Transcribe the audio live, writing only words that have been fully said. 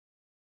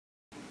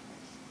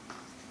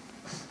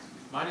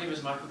My name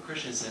is Michael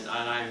Christensen, and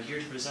I am here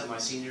to present my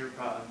senior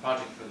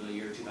project for the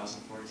year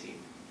 2014.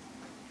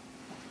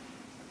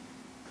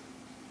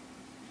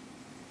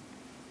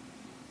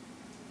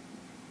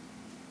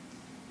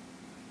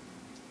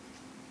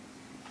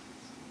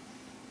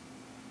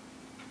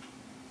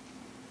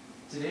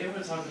 Today I'm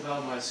going to talk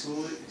about my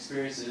school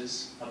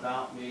experiences,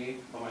 about me,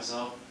 about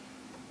myself,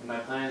 and my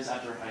plans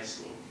after high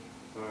school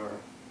for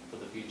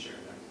the future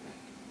and everything.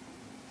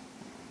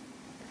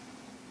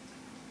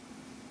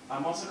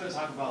 I'm also going to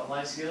talk about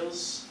life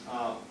skills,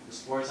 the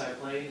sports I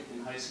played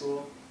in high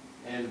school,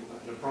 and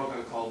a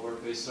program called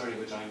Work-Based Learning,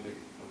 which I'm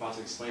about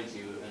to explain to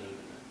you in a minute.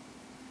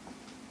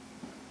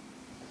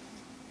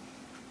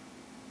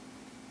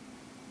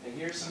 And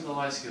here's some of the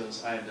life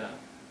skills I have done.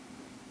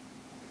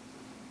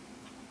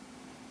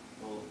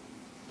 Well,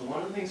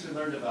 one of the things we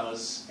learned about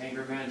is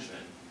anger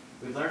management.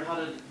 We've learned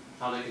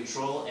how to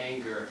control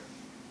anger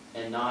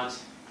and not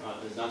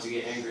to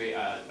get angry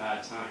at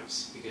bad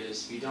times.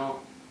 Because if you don't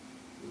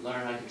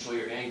learn how to control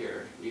your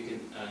anger, you can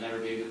never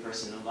be a good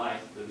person in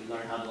life. But we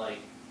learn how to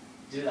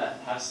do that,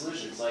 have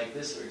solutions like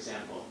this, for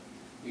example.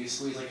 You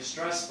squeeze like a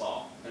stress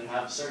ball and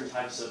have certain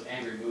types of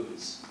angry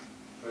moods.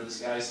 For this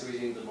guy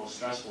squeezing the most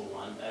stressful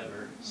one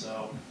ever.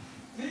 So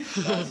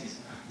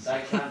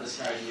that kind of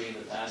describes me in the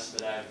past,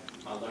 but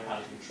I've learned how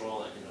to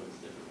control it in a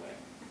different way.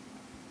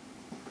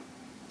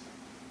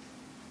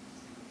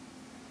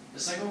 The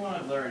second one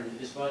I've learned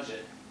is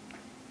budget.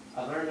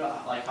 I've learned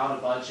how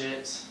to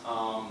budget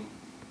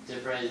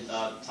different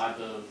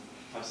types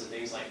of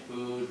things like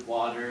food,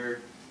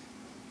 water,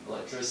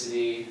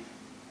 electricity,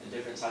 and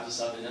different types of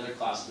stuff in other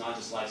classes, not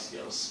just life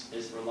skills.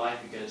 It's for life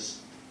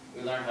because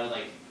we learn how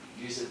to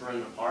use it for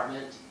an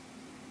apartment.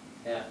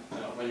 Yeah,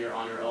 when you're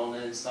on your own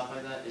and stuff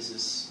like that. It's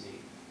just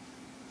neat.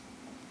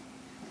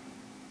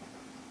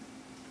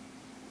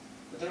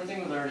 The third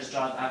thing we learned is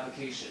job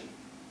application.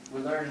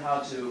 We learned how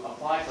to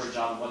apply for a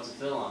job and what to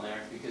fill on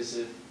there, because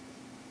if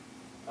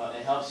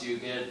it helps you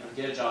get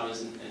a job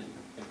and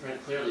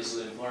print clearly so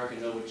the employer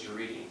can know what you're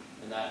reading,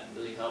 and that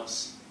really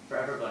helps for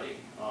everybody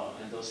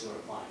and those who are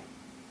applying.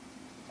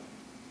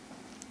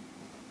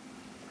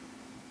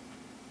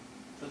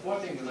 The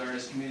fourth thing we learned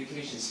is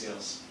communication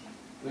skills.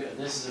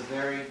 This is a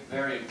very,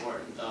 very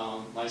important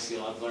life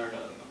skill I've learned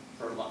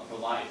for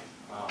life.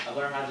 I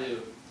learned how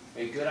to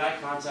make good eye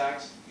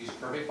contact, use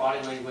perfect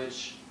body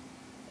language,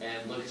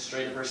 and look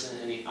straight at the person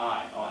in the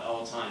eye at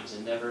all times,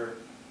 and never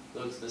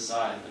look to the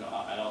side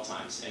at all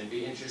times, and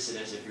be interested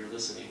as if you're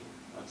listening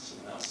to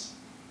someone else.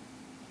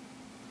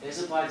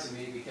 It's applied to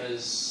me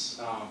because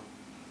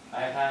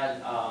I've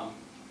had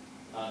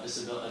a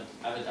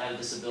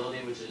disability,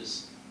 which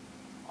is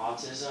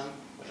autism,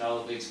 which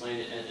I'll explain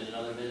in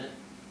another minute.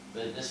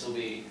 But this will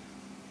be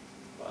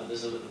a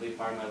big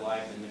part of my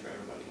life and for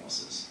everybody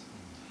else's.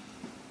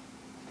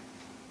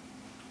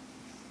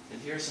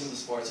 And here are some of the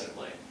sports I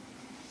played.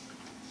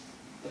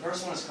 The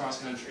first one is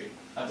cross country.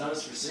 I've done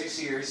this for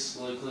 6 years,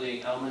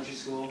 including elementary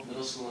school,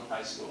 middle school, and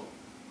high school.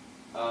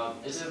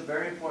 It's a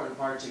very important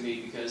part to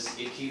me because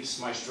it keeps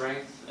my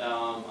strength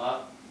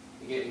up.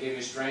 It gave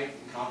me strength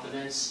and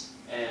confidence.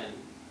 And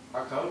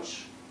our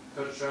coach,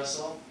 Coach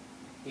Dressel,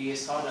 he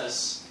has taught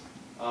us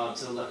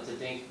to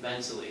think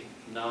mentally,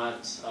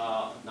 not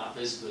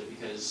physically,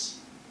 because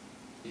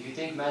if you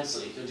think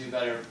mentally, you'll do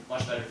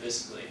much better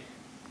physically.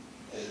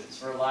 It's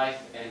for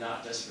life and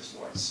not just for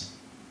sports.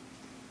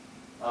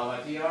 My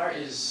PR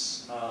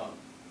is,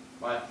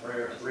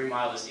 for a 3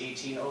 mile is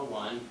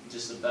 18:01, which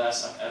is the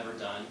best I've ever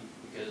done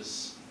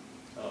because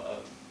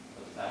of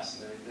the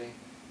past and everything.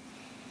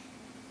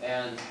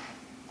 And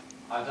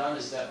I've done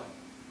this,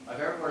 my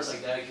favorite word is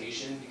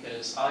dedication,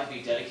 because I like to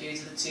be dedicated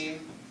to the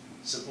team,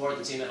 support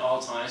the team at all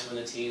times when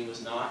the team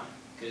was not,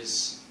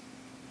 because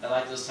I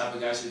like those type of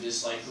guys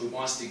who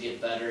wants to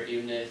get better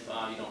even if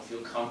you don't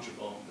feel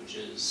comfortable, which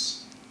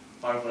is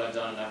part of what I've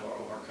done and I've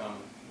overcome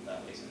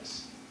that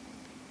laziness.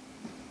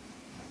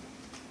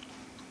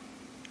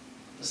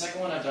 The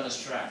second one I've done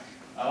is track.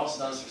 I've also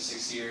done this for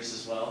 6 years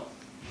as well,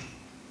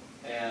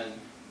 and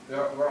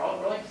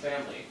we're like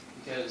family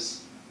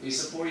because we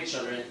support each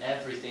other in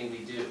everything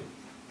we do,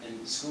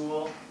 in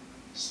school,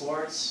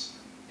 sports,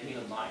 and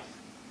even life.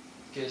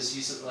 Because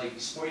you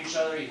support each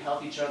other, you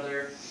help each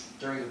other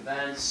during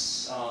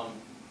events,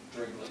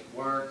 during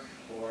work,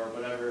 or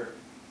whatever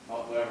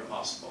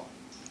possible.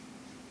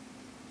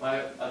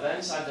 My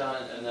events I've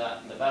done, and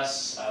the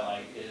best I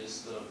like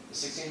is the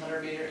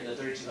 1600 meter and the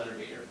 3200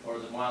 meter, or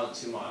the mile and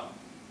 2 mile.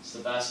 It's the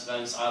best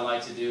events I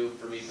like to do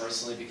for me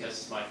personally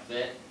because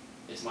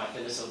it's my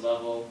fitness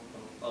level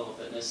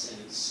fitness,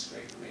 and it's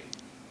great for me.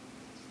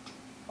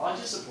 I like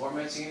to support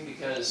my team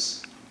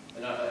because,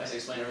 as I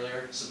explained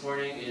earlier,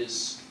 supporting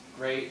is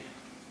great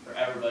for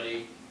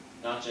everybody,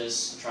 not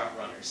just the track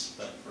runners,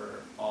 but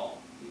for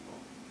all people.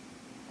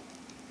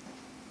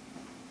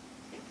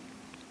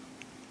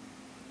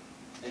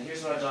 And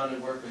here's what I've done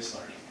in work-based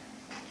learning.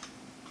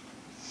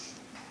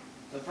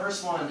 The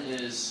first one I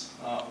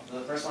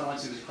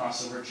went to was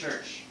Crossover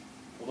Church.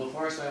 Well,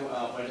 before I explain what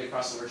I did at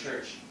Crossover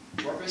Church,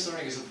 work-based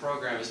learning is a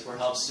program for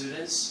help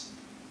students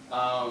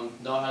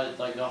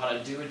know how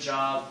to do a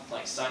job,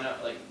 like sign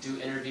up, like do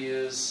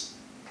interviews,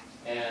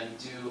 and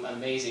do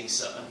amazing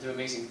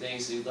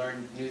things. To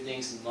learn new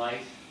things in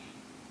life,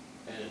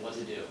 and what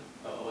to do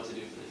for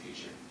the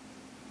future.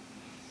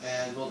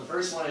 And well, the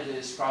first one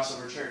is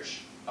Crossover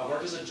Church. I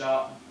worked as a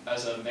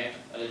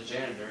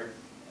janitor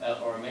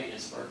or a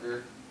maintenance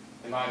worker,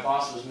 and my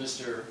boss was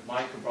Mr.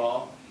 Mike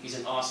Cabral. He's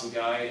an awesome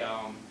guy.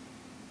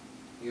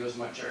 He goes to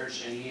my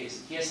church, and he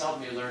has helped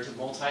me learn to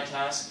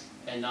multitask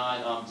and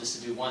not just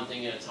to do one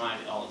thing at a time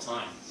all the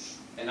time.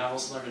 And I've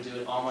also learned to do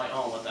it on my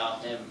own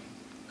without him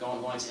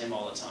going to him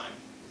all the time.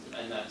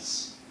 And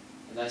that's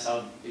how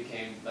I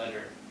became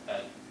better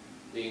at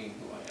being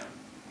who I am.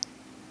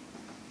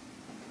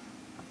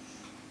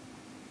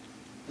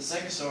 The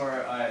second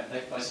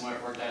place I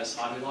worked at is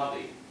Hobby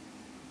Lobby.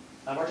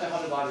 I worked at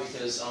Hobby Lobby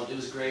because it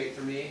was great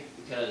for me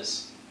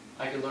because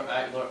I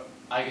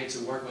get to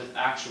work with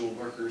actual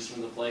workers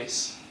from the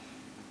place.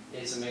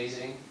 It's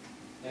amazing,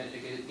 and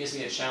it gives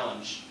me a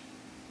challenge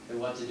in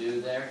what to do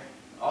there.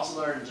 I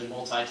also learned to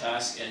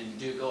multitask and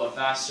go a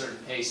fast, certain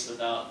pace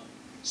without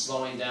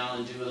slowing down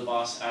and do what the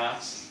boss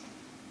asks,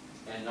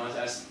 and not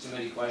ask too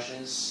many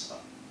questions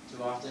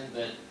too often.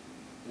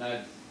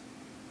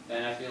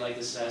 And I feel like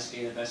this has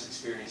been the best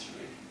experience for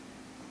me.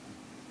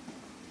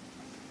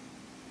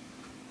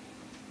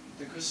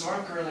 The store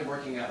I'm currently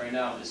working at right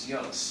now is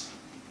Yokes.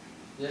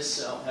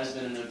 This has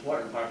been an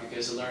important part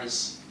because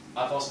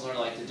I've also learned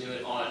like to do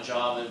it on a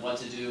job and what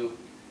to do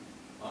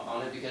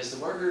on it, because the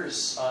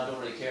workers don't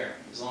really care.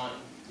 As long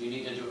as you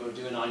need to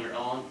do it on your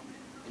own,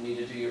 you need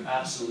to do your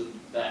absolute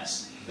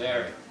best,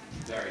 very,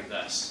 very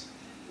best,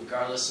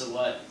 regardless of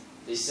what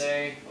they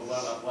say or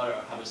what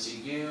happens to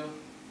you.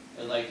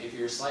 And like if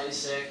you're slightly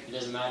sick, it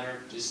doesn't matter.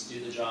 Just do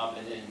the job,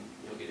 and then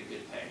you'll get a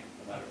good pay,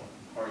 no matter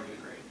what, or a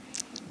good grade.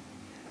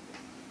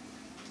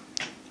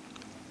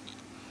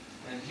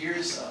 And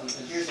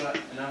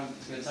I'm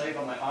going to tell you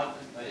about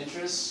my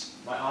interests,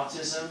 my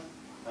autism,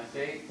 my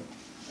faith,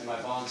 and my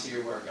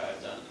volunteer work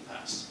I've done in the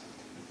past.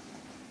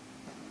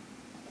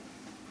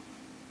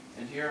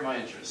 And here are my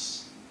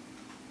interests.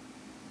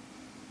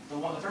 The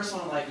first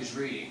one I like is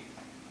reading.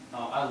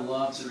 I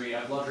love to read.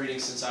 I've loved reading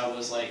since I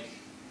was like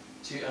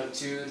 3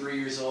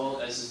 years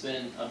old. This has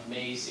been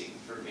amazing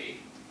for me.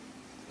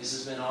 This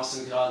has been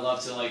awesome because I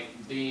love to like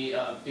be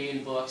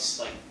in books,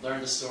 like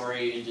learn the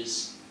story, and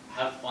just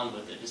have fun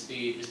with it. Just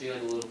be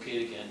like a little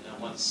kid again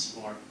once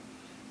more.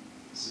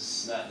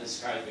 That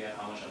describes me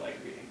how much I like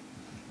reading.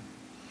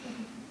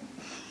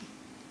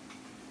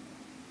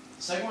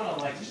 The second one I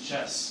like is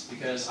chess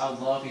because I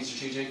love being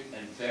strategic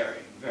and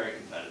very, very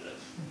competitive.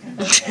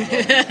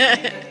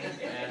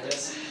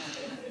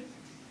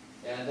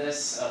 and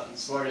this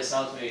sport has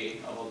helped me.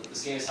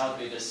 This game has helped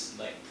me just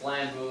like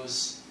plan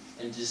moves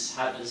and just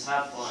have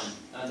fun,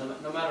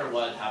 no matter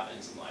what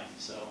happens in life.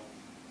 So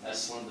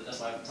that's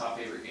my top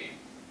favorite game.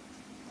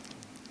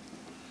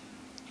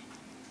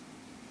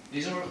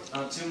 These are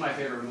two of my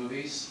favorite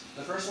movies.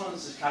 The first one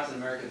is Captain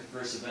America: The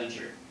First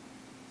Avenger.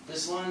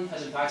 This one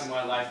has impacted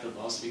my life the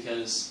most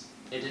because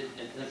in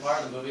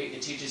part of the movie,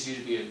 it teaches you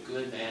to be a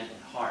good man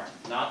at heart,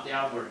 not the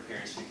outward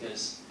appearance.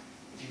 Because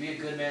if you be a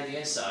good man on the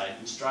inside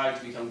and strive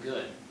to become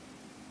good,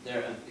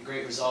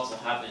 great results will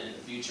happen in the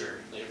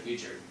later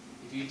future.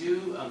 If you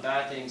do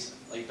bad things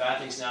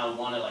now and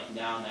want it like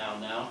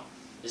now,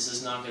 this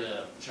is not going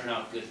to turn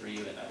out good for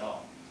you at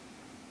all.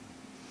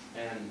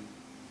 And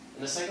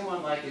the second one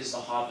I like is The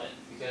Hobbit,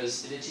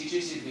 because it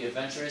teaches you to be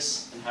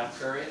adventurous and have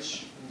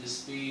courage, and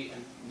just be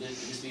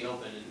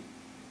open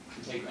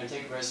and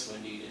take risks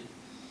when needed.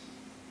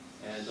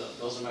 And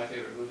those are my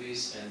favorite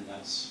movies, and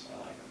that's I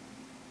like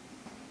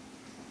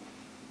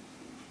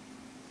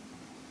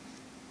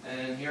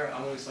them. And here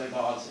I'm going to explain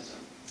about autism.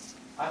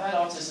 I've had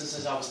autism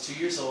since I was 2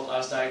 years old. I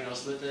was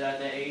diagnosed with it at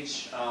that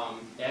age.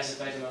 It has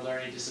affected my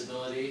learning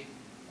disability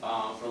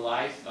for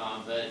life,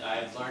 but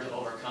I've learned to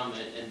overcome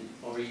it, and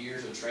over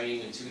years of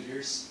training and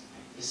tutors,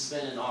 this has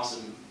been an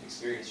awesome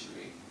experience for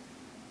me.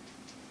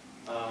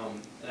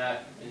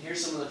 And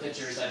here's some of the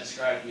pictures that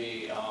describe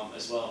me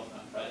as well,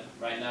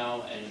 right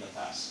now and in the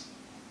past.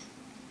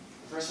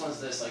 The first one's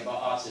this, like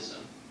about autism.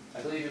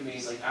 I believe it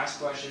means like ask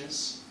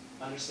questions,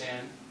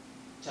 understand,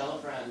 tell a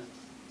friend,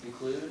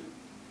 include,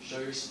 show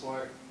your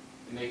support,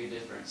 and make a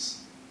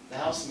difference.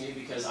 That helps me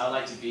because I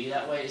like to be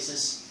that way. It's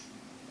just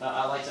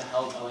I like to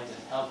help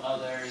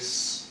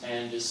others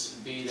and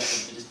just be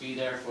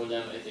there for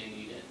them if they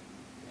need it.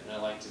 And I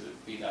like to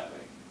be that way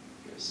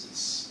because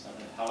it's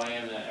how I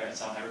am, and it's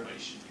how everybody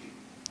should be.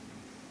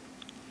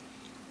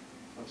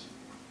 Oops.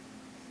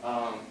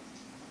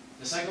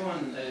 The second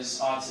one is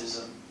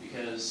autism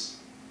because,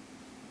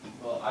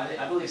 well,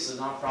 I believe it's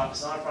not a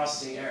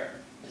processing error.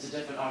 It's a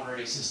different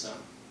operating system.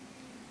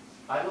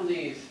 I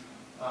believe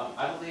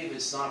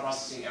it's not a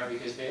processing error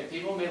because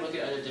people may look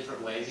at it a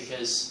different way,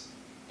 because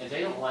if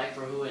they don't like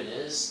for who it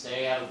is,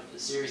 they have a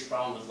serious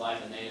problem with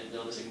life and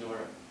they'll just ignore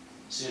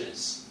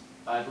students.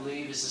 I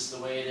believe this is the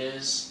way it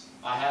is.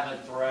 I have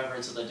it forever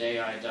until the day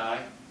I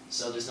die,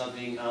 so there's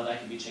nothing that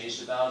can be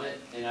changed about it.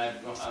 And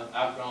I've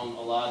outgrown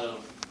a lot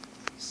of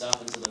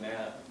stuff into the man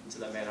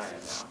I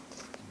am now.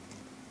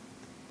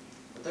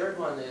 The third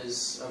one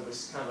is which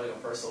is kind of like a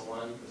personal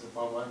one. It's a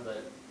fun one,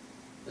 but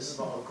this is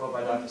a quote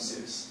by Dr.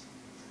 Seuss.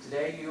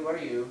 Today you are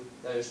you,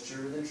 that is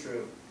truer than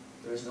true.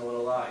 There is no one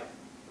alive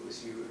who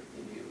is you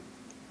in you.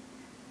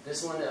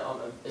 This one,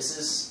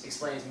 this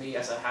explains me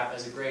as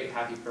a great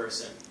happy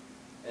person,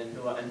 and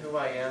who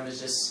I am is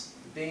just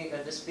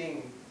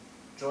being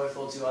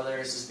joyful to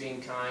others, just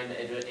being kind,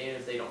 and even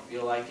if they don't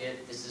feel like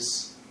it,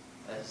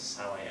 that's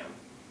how I am.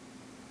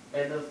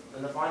 And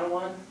the final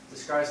one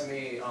describes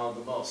me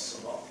the most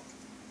of all.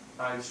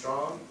 I'm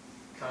strong,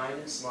 kind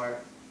and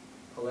smart,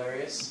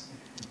 hilarious,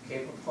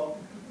 capable,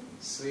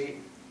 sweet,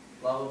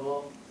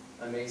 lovable,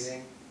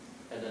 amazing,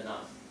 and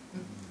enough.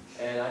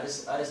 And I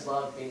just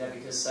love being that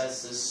because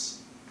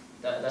that's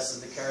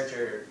the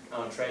character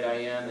trait I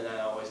am, and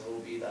I always will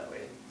be that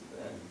way.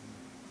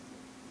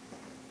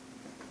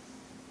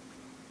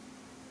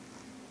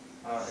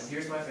 And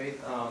here's my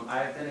faith.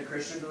 I've been a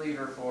Christian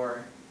believer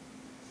for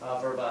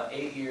about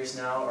 8 years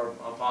now, or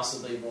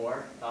possibly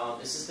more.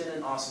 This has been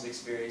an awesome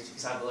experience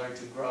because I've learned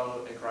to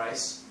grow in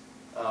Christ.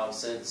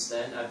 Since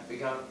then, I've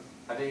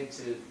been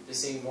to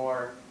seeing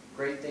more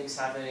great things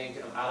happening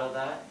out of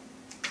that.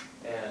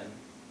 And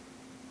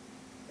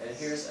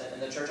here's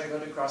the church I go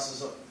to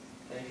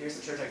here's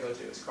the church I go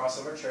to. It's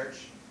Crossover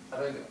Church. I've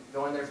been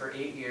going there for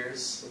 8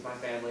 years with my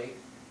family.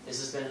 This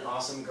has been an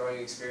awesome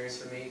growing experience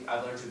for me.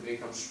 I've learned to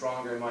become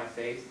stronger in my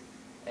faith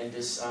and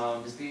just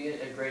be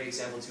a great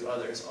example to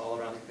others all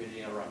around the community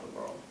and around the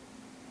world.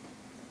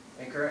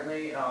 And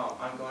currently,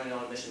 I'm going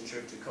on a mission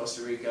trip to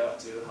Costa Rica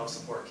to help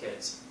support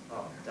kids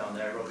down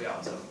there, Roque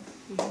Alto.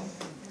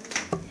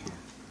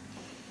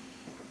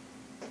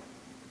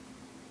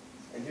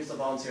 And here's the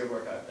volunteer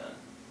work I've done.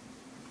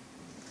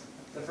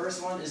 The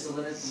first one is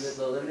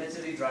the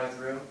Nativity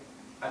drive-thru.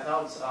 I've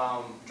helped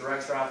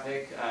direct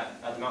traffic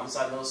at the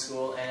Mountainside Middle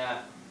School and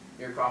at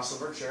near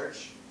Crossover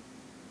Church.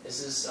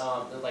 This is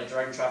like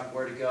directing traffic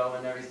where to go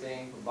and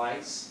everything with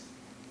lights.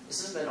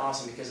 This has been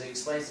awesome because it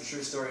explains the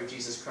true story of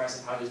Jesus Christ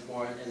and how he was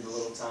born in the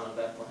little town of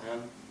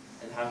Bethlehem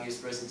and how he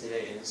is risen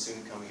today and is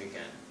soon coming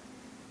again.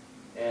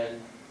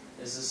 And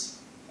this is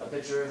a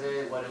picture of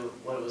it, what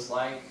it was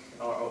like,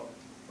 or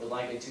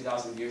like in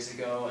 2,000 years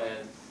ago,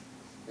 and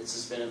this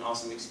has been an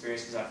awesome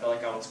experience because I felt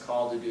like I was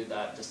called to do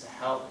that, just to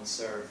help and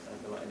serve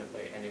in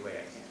any way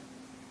I can.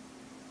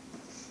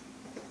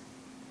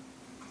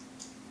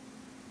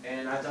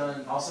 And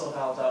I've also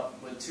helped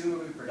out with 2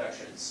 movie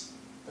productions.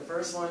 The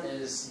first one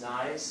is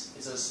Knives.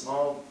 It's a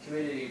small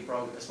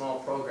small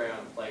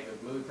program, like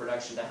a movie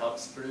production that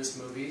helps produce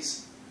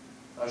movies,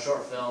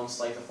 short films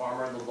like The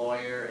Farmer and the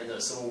Lawyer and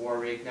the Civil War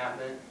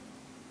reenactment.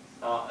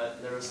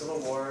 There was Civil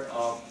War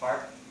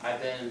part.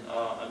 I've been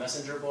a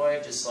messenger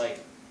boy, just like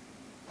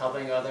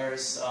helping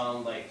others,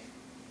 like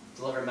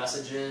deliver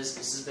messages.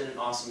 This has been an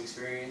awesome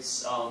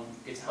experience.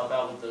 Get to help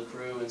out with the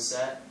crew and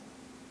set.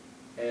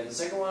 And the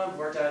second one I've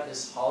worked at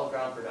is Hollow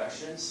Ground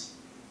Productions.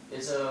 It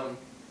was a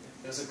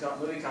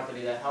movie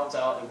company that helped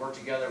out and worked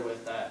together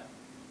with that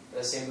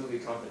same movie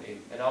company,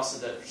 and also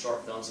did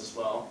short films as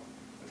well.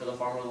 And for The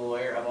Farmer and the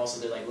Lawyer, I've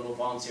also did like little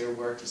volunteer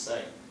work, just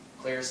like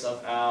clear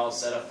stuff out,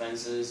 set up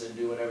fences, and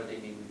do whatever they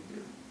need me to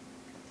do.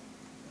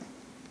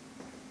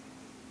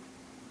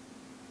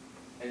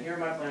 And here are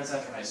my plans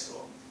after high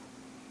school.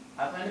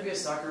 I plan to be a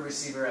stocker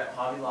receiver at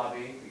Hobby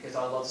Lobby because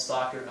I love to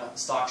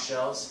stock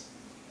shelves,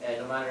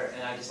 and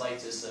I just like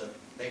to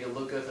make it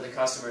look good for the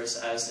customers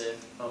as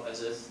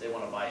if they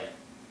want to buy it.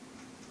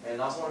 And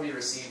I also want to be a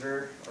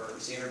receiver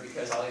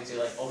because I like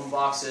to open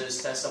boxes,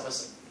 set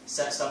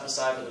stuff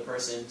aside for the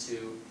person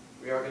to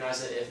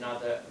reorganize it. If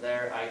not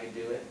there, I can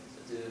do it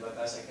my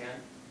best I can.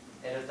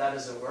 And if that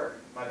doesn't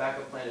work, my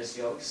backup plan is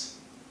yokes,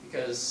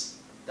 because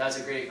that's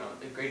a great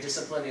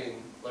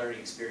disciplining learning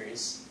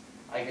experience.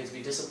 I get to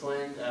be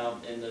disciplined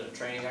in the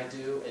training I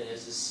do, and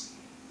it's just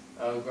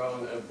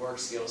growing work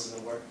skills in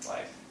the work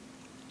life.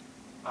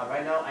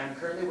 Right now, I'm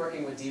currently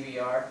working with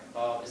DVR.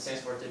 It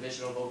stands for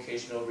Divisional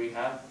Vocational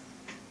Rehab,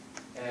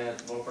 and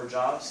for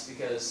jobs,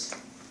 because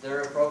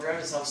they're a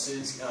program that helps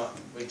students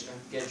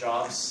get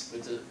jobs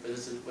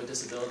with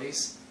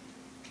disabilities.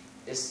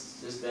 It's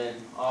just been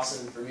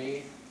awesome for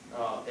me.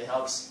 It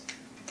helps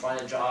find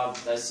a job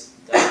that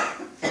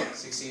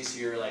succeeds to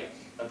your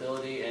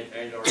ability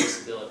and or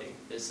disability.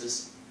 It's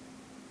just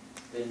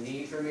been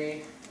neat for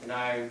me, and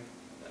I'm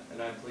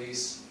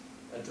pleased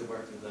to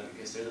work with them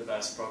because they're the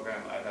best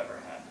program I've ever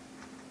had.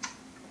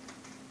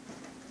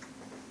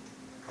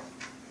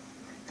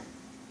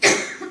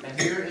 And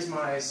here is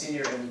my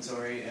senior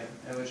inventory,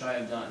 in which I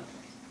have done.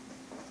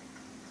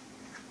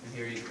 And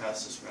here you can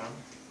pass this around.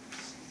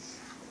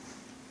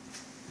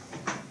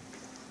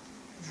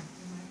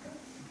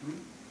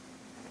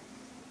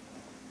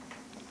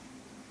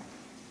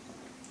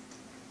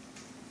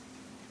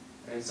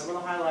 And some of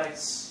the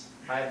highlights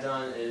I have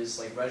done is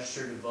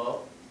register to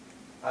vote.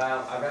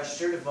 I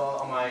registered to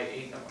vote on my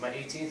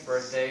 18th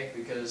birthday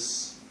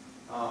because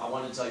I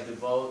wanted to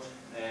vote,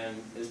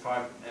 and it was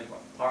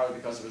partly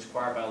because it was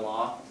required by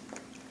law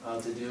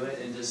to do it,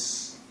 and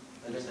just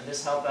and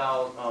just help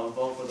out,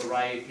 vote for the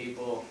right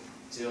people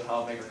to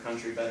help make our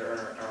country better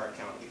and our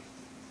county.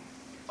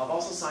 I've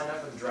also signed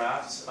up for the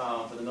draft,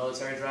 for the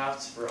military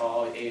draft for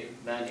all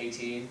men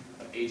 18,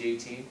 age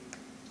 18.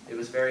 It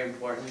was very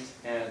important,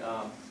 and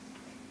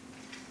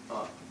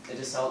it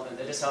just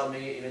helped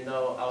me, even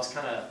though I was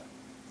kind of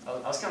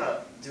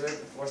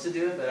forced to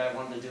do it, but I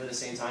wanted to do it at the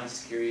same time,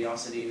 just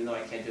curiosity, even though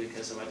I can't do it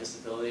because of my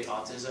disability,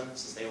 autism,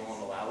 since they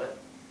won't allow it.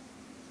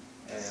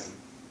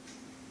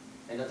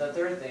 And the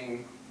third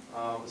thing,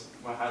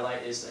 my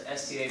highlight is the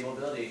STA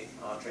mobility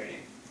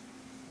training.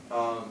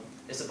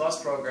 It's a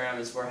bus program.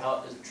 It's where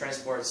it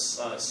transports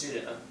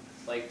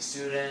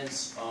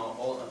students,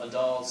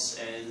 adults,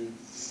 and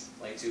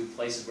to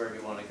places wherever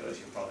you want to go. As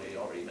you probably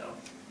already know.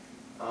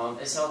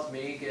 It's helped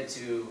me get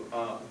to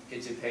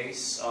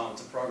PACE.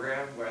 It's a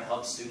program where it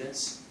helps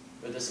students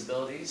with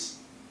disabilities.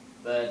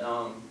 But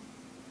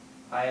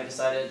I have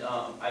decided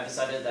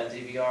that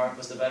DVR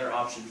was the better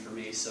option for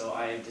me. So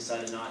I have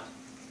decided not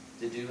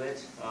to do it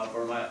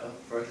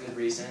for a good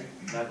reason.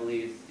 And I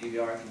believe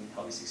DVR can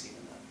help me succeed in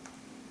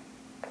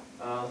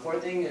that. The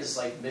fourth thing is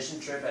mission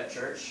trip at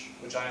church,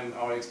 which I'm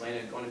already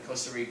explaining. Going to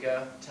Costa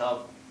Rica to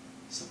help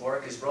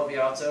support, because Bro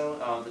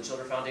Beato, the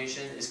Children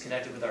Foundation, is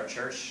connected with our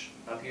church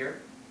up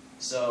here.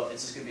 So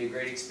it's just going to be a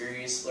great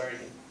experience,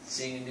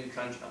 seeing a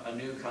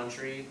new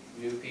country,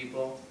 new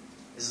people.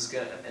 This is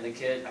good, and I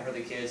heard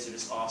the kids are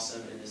just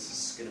awesome, and this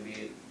is going to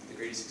be the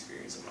greatest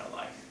experience of my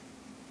life.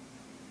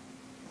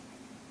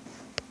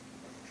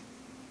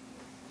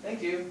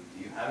 Thank you.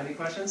 Do you have any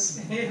questions?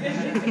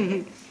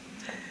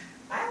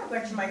 I have a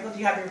question, Michael. Do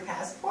you have your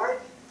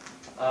passport?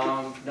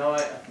 No,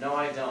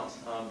 I don't.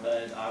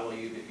 But I will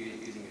be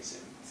using it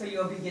soon. So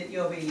you'll be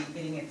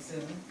getting it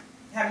soon.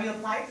 Have you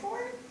applied for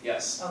it?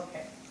 Yes.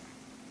 Okay.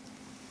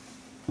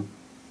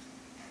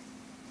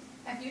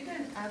 Have you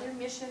done other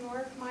mission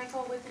work,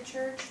 Michael, with the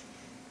church?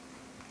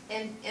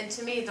 And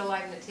to me, the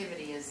Live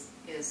Nativity is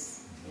a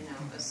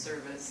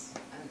service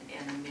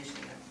and a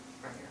mission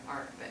from your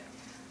heart. But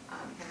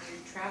have you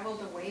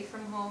traveled away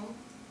from home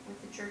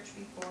with the church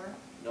before?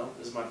 No,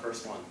 this is my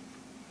first one.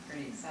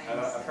 Pretty exciting.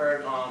 I've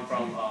heard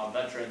from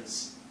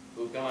veterans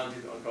who've gone to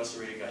Costa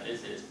Rica.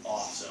 It is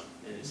awesome.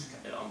 It is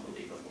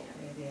unbelievable.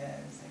 It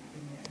is. I've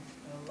been there.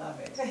 I love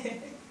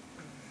it.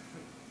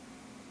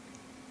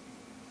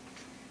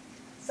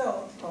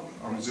 So,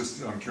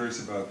 I'm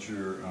curious about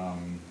your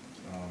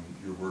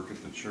work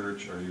at the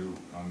church. Are you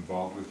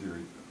involved with your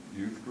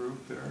youth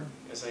group there?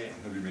 Yes, I am.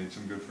 Have you made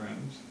some good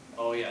friends?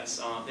 Oh yes,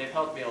 they've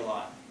helped me a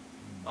lot.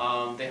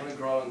 They helped me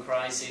grow in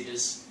Christ. They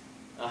just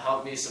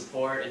helped me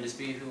support and just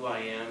be who I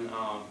am.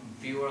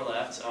 Few are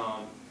left,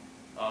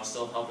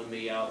 still helping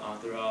me out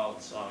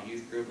throughout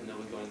youth group, and then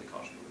we go into the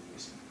college group with me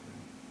soon.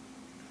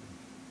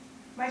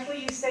 Michael,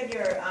 you said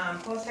your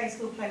post-high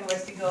school plan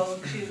was to go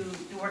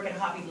to work at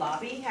Hobby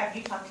Lobby. Have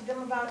you talked to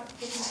them about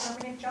getting a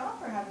permanent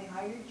job, or have they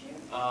hired you?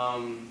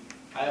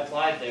 I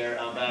applied there,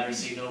 but I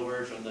received no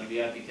word from them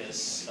yet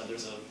because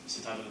there's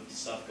some type of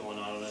stuff going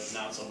on with it.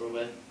 Now it's over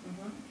with.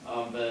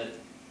 But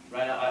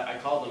right now, I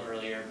called them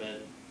earlier,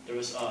 but there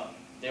was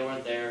they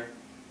weren't there.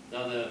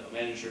 None of the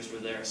managers were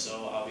there,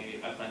 so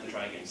I plan to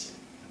try again soon.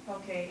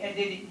 Okay, and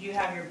did you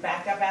have your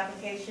backup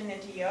application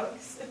into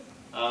Yokes?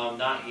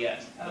 Not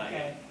yet. Okay, Not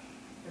yet.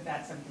 but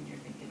that's something you're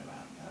thinking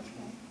about.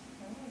 Okay.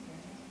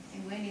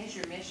 And when is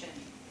your mission?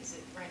 Is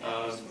it right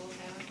after school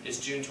time? It's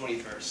June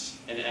 21st,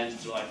 and it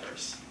ends July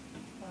 1st.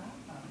 Wow.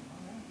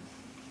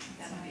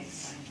 That'll be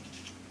exciting.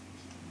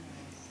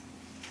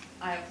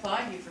 I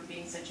applaud you for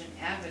being such an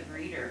avid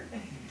reader.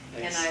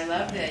 Thanks. And I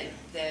love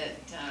that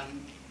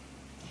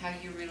how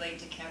you relate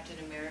to Captain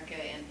America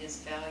and his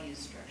value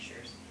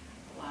structures.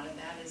 A lot of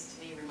that is,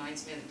 to me,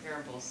 reminds me of the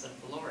parables of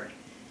the Lord.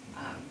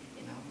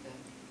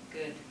 The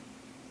good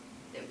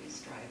that we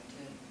strive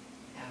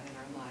to have in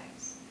our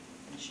lives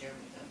and share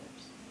with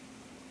others.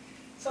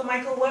 So,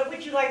 Michael, what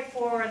would you like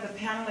for the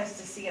panelists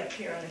to see up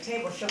here on the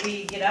table? Shall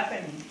we get up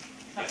and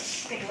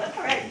take a look?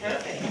 All right,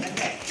 perfect.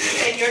 Okay.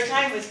 And your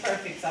time was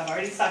perfect, so I've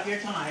already stopped your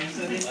time.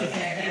 So this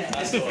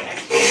is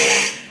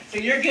so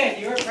you're good.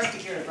 You were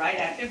perfect. You're right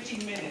at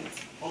 15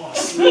 minutes. Oh,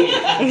 sweet.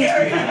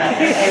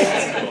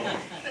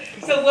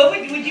 So what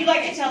would you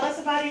like to tell us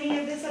about any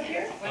of this up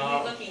here? What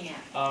are we looking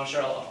at?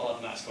 Sure, I'll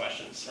let them ask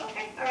questions.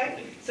 Okay, all right.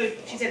 So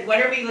she said,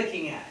 what are we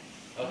looking at?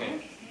 Okay.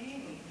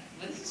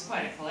 Well, this is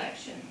quite a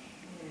collection.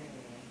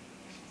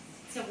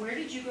 So where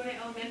did you go to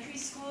elementary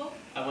school?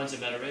 I went to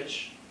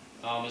Meadowridge.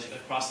 It's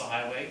across the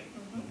highway.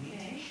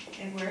 Okay.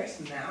 And where's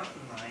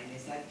Mountain Line?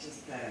 Is that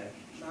just the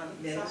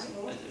middle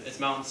school? It's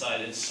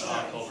Mountainside. It's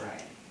Culver.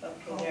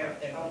 They're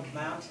the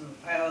mountain.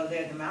 Oh,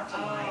 they're the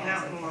mountain lions.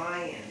 Mountain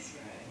Lions,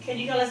 right. Can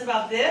you tell us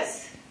about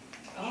this?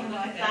 Oh, the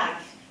like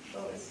plaque?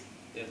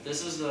 Yeah,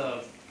 this is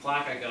the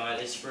plaque I got.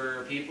 It's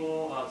for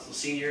people,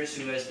 seniors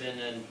who has been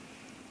in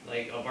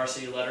a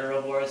varsity letter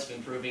award. It's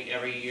been proving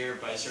every year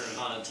by a certain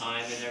amount of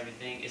time and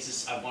everything. It's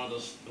just I'm one of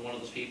those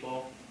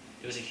people.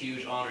 It was a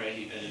huge honor and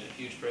a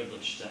huge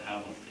privilege to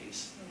have one of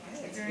these.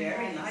 It's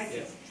very nice.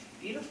 Yeah. It's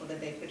beautiful that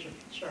they put your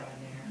picture on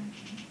there.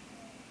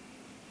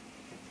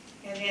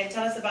 And then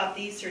tell us about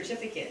these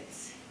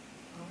certificates.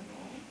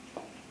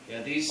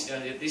 Yeah, these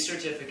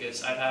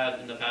certificates I've had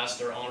in the past,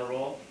 they're honor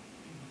roll.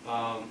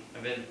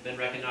 I've been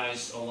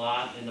recognized a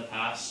lot in the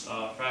past,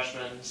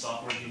 freshman,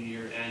 sophomore,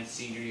 junior, and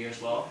senior year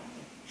as well.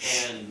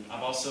 And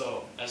I've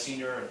also, as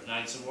Senior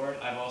Knights Award,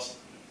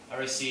 I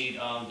received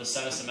the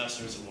 7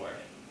 semesters award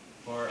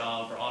for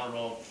honor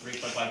roll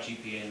 3.5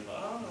 GPA and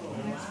above.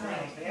 Oh, wow,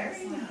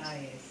 very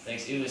nice.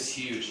 Thanks. It was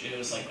huge. It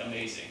was like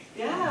amazing.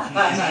 Yeah,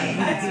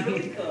 that's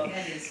really cool.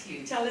 That is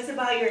huge. Tell us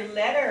about your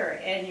letter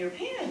and your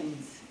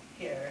pens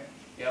here.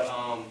 Yeah.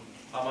 On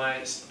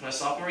my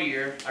sophomore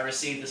year, I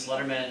received this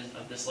Letterman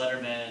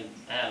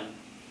M,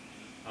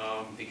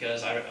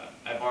 because I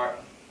bought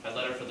my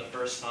letter for the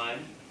first time.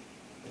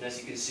 And as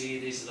you can see,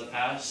 these are the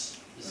past.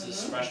 This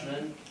is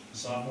freshman,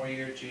 sophomore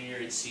year, junior,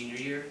 and senior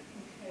year.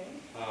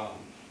 Okay.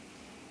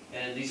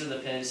 And these are the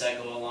pins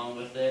that go along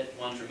with it,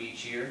 one from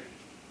each year.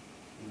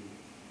 And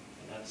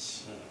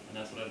that's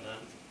what I've done.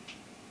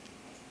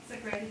 It's a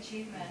great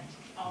achievement,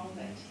 all of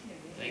it.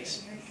 Thanks.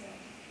 Very good.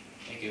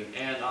 Thank you.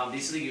 And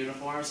these are the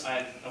uniforms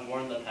I've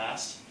worn in the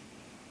past.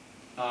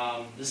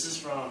 This is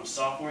from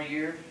sophomore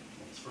year.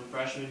 It's from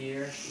freshman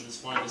year. So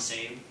this one is the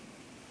same.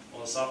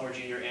 Well, sophomore,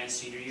 junior, and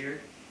senior year.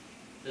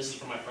 This is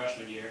from my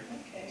freshman year.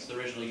 Okay. It's the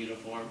original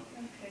uniform.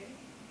 Okay.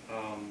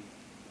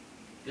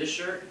 This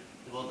shirt,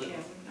 well,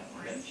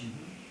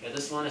 yeah,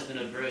 this one has been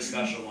a very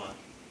special one.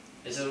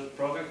 It's a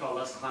program called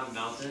Let's Climb a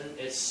Mountain.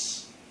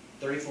 It's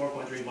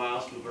 34.3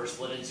 miles, but we're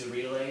split into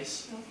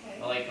relays,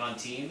 Okay. like on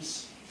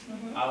teams.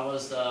 Mhm. I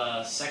was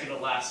the second to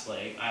last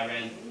leg. I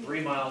ran 3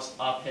 miles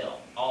uphill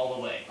all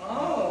the way.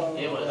 Oh.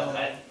 It was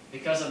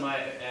because of my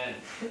and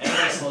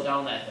everybody slowed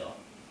down that hill.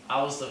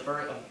 I was the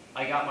first.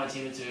 I got my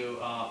team into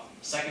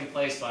second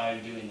place by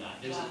doing that.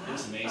 It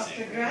was amazing.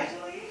 Oh,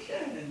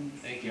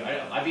 congratulations. Thank you.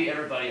 I beat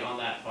everybody on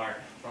that part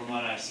from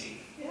what I've seen.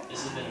 Yeah.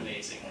 This has been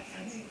amazing.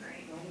 That's great.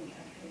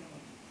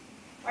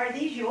 Are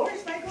these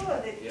yours, Michael? Are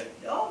they- Yeah.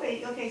 Oh,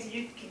 okay, so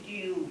do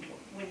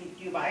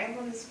you buy them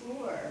from the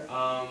school or?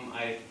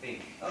 I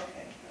think.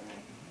 Okay,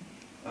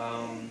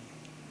 all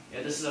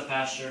Yeah, this is a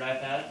past shirt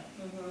I've had.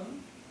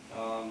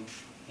 right.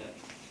 Yeah.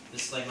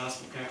 This is like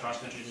mouse kind of cross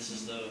country. This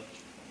is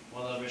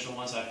one of the original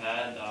ones I've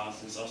had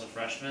since I was a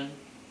freshman.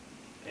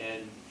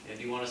 And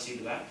if you want to see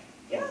the back,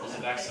 Yeah. There's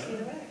a back I see side.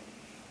 the back.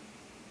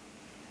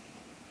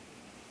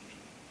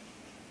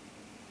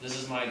 this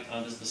is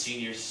the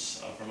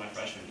seniors from my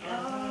freshman year.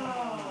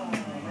 Oh,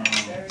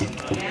 that's very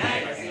good.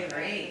 Yeah, it's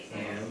great.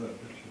 I love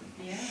that picture.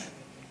 Yeah.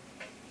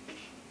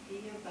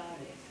 Be about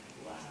it.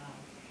 Wow.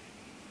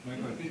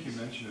 Michael, I think you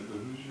mentioned it, but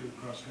who's your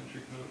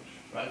cross-country coach?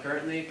 Right,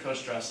 currently,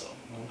 Coach Dressel,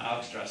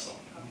 Alex Dressel.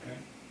 Okay.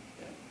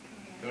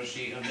 Coach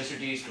D, Mr.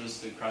 Dees was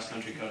the cross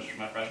country coach for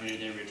my freshman year.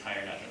 Then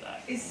retired after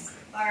that.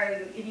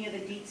 Are any of the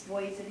Deets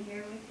boys in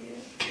here with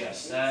you?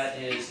 Yes, that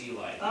is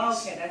Eli. Oh,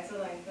 Dees. okay, that's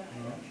what I thought.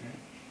 Okay.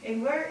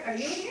 And where, are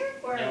you in here?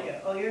 Where No. are you?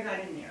 Oh, you're not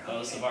in there. Oh,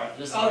 this is Okay. the bar.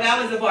 This is Oh, the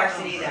that was the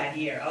varsity that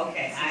year.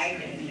 Okay, I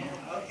didn't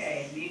know.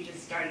 Okay, you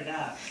just started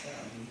up, so.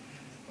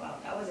 Well,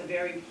 that was a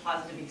very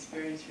positive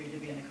experience for you to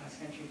be on the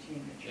cross-country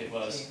team. It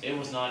was. It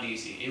was not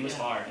easy. It was Yeah.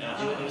 hard.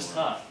 It was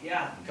tough.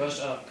 Yeah.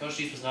 Coach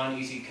Dees was not an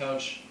easy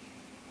coach.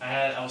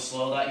 I was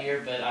slow that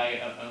year, but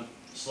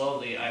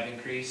slowly I've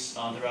increased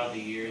throughout the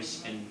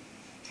years. And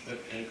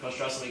Coach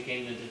Russell, he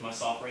came into my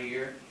sophomore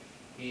year.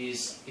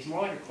 He's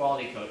more like a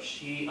quality coach.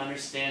 He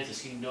understands us.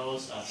 He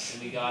knows us,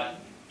 and we got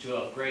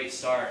to a great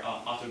start.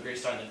 Off to a great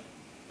start in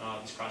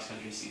this cross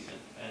country season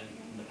and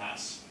in the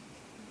past.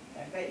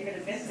 I bet you're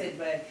gonna miss it,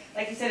 but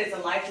like you said, it's a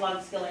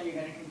lifelong skill and you're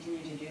gonna continue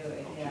to do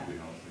it, Hope yeah. you'll be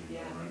healthy.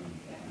 Yeah.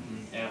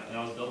 Running. And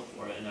I was built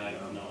for it, and I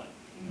know it.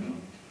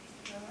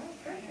 All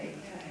right, perfect.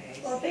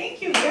 Nice. Well,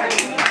 thank you very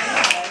much.